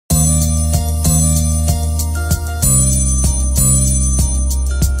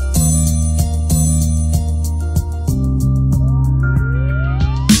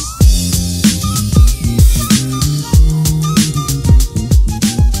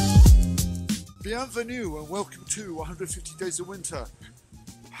Bienvenue and welcome to 150 Days of Winter.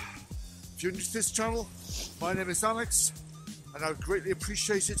 If you're new to this channel, my name is Alex and I would greatly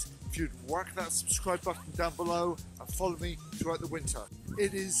appreciate it if you'd whack that subscribe button down below and follow me throughout the winter.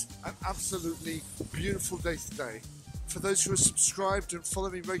 It is an absolutely beautiful day today. For those who are subscribed and follow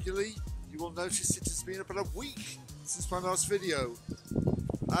me regularly, you will notice it has been about a week since my last video.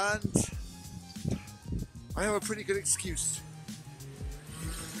 And I have a pretty good excuse.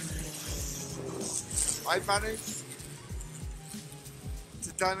 I managed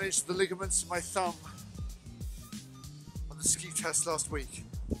to damage the ligaments of my thumb on the ski test last week,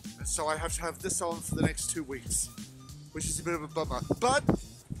 and so I have to have this on for the next 2 weeks, which is a bit of a bummer, but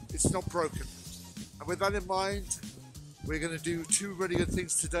it's not broken. And with that in mind, we're going to do two really good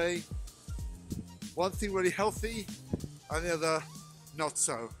things today. One thing really healthy and the other not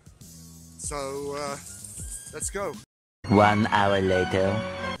so. So let's go. 1 hour later.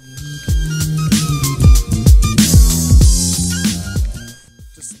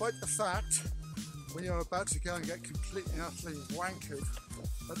 Despite the fact we are about to go and get completely and utterly wankered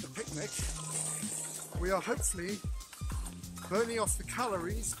at the picnic, we are hopefully burning off the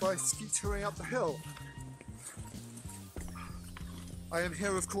calories by ski touring up the hill. I am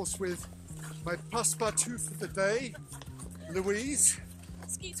here of course with my passe-partout for the day, Louise.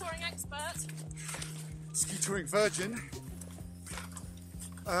 Ski touring expert. Ski touring virgin.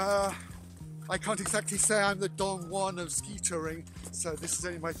 I can't exactly say I'm the Don Juan of ski touring, so this is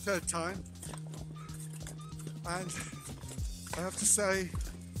only my third time. And I have to say,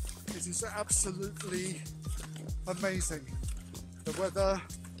 it is absolutely amazing. The weather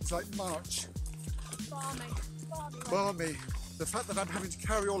is like March. Balmy. The fact that I'm having to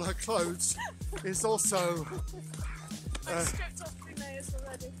carry all her clothes is also... I'm stripped off the layers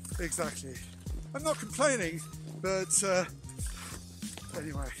already. Exactly. I'm not complaining, but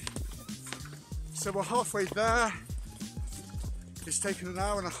anyway. So we're halfway there. It's taken an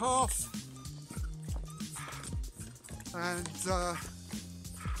hour and a half. And a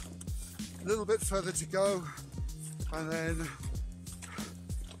little bit further to go. And then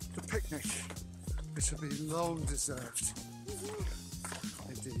the picnic, which will be long deserved.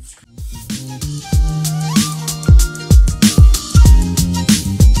 Indeed.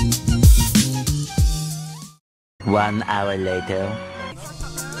 1 hour later.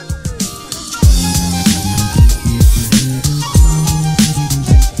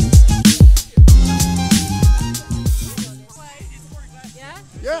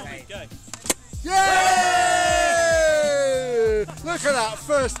 Yeah? Yay! Look at that,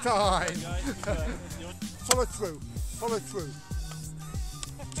 first time! Follow through, follow through.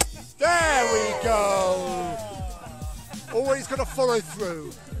 There we go! Always got to follow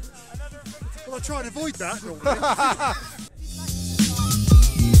through. Well, I try and avoid that normally.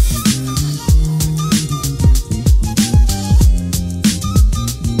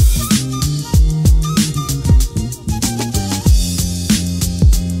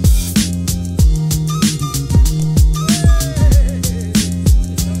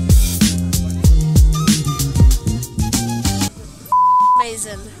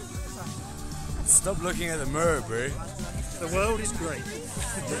 Amazing. Stop looking at the mirror, bro. The world is great.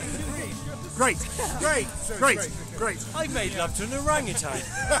 Great, great, great, great. I made love to an orangutan.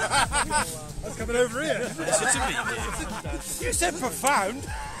 I was coming over here. Listen to me. You said profound.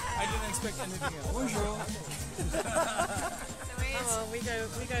 I didn't expect anything else. Bonjour. Oh, we go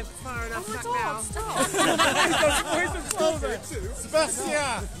far enough back now.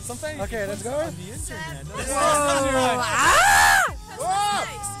 Sebastian! Okay, let's go. On the internet. Oh!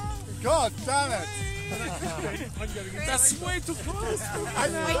 God damn it! That's way too close.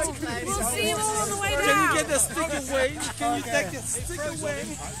 We'll see you all on the way down. Can you get the stick away? Can you take the stick away?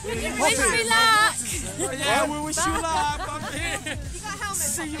 Wish me luck. Yeah, we wish you luck. I'm here. You got a helmet.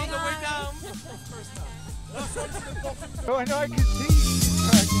 See you on the way down. Oh, I know I can see you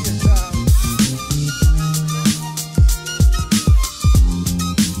tracking it down.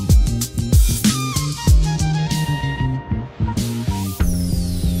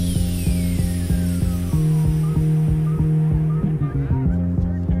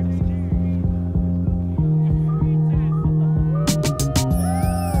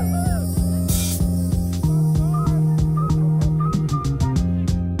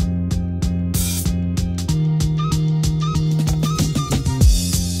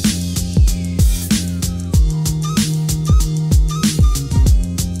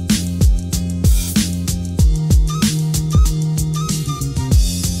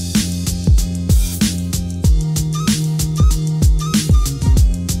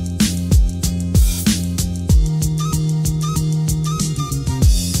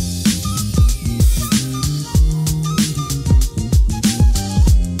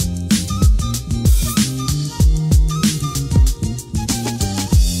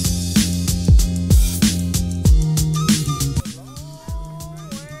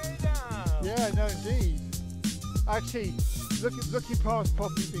 Yeah, no, indeed. Actually, looking past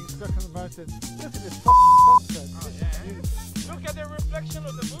Poppy being stuck on the mountain, look at this fucking sunset. Oh, yeah. Look at the reflection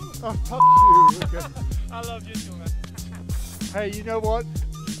of the moon. Oh, fuck you. Okay. I love you too, man. Hey, you know what?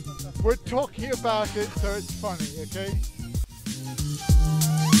 We're talking about it, so it's funny, okay?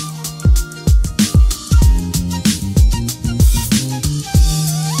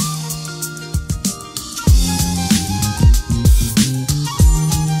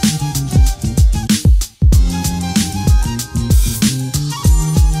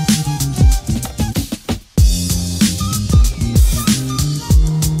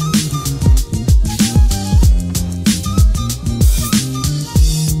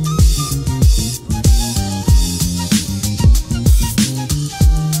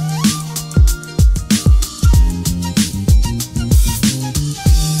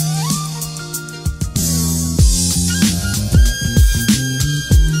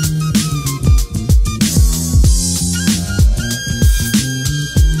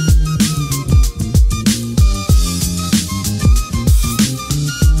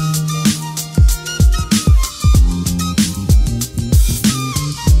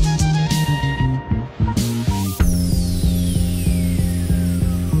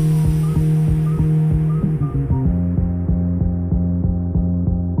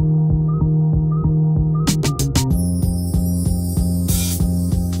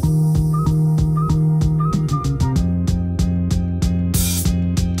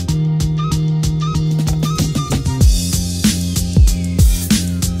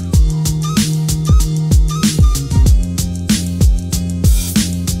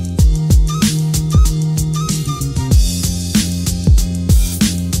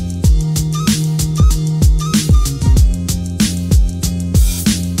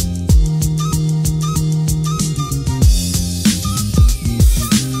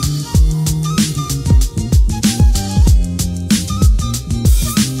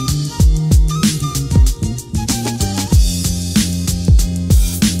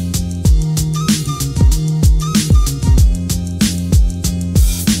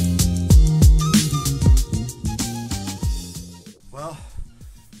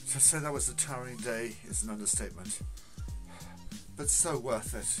 To say that was a tiring day is an understatement, but so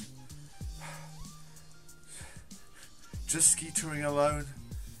worth it. Just ski touring alone,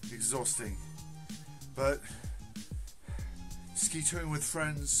 exhausting, but ski touring with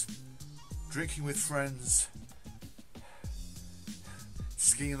friends, drinking with friends,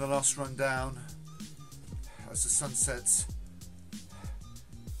 skiing the last run down as the sun sets,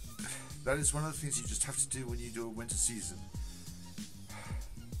 that is one of the things you just have to do when you do a winter season.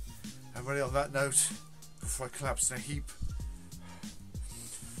 And really on that note, before I collapse in a heap,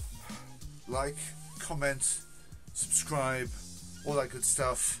 like, comment, subscribe, all that good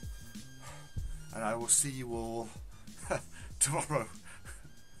stuff, and I will see you all tomorrow.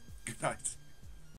 Good night.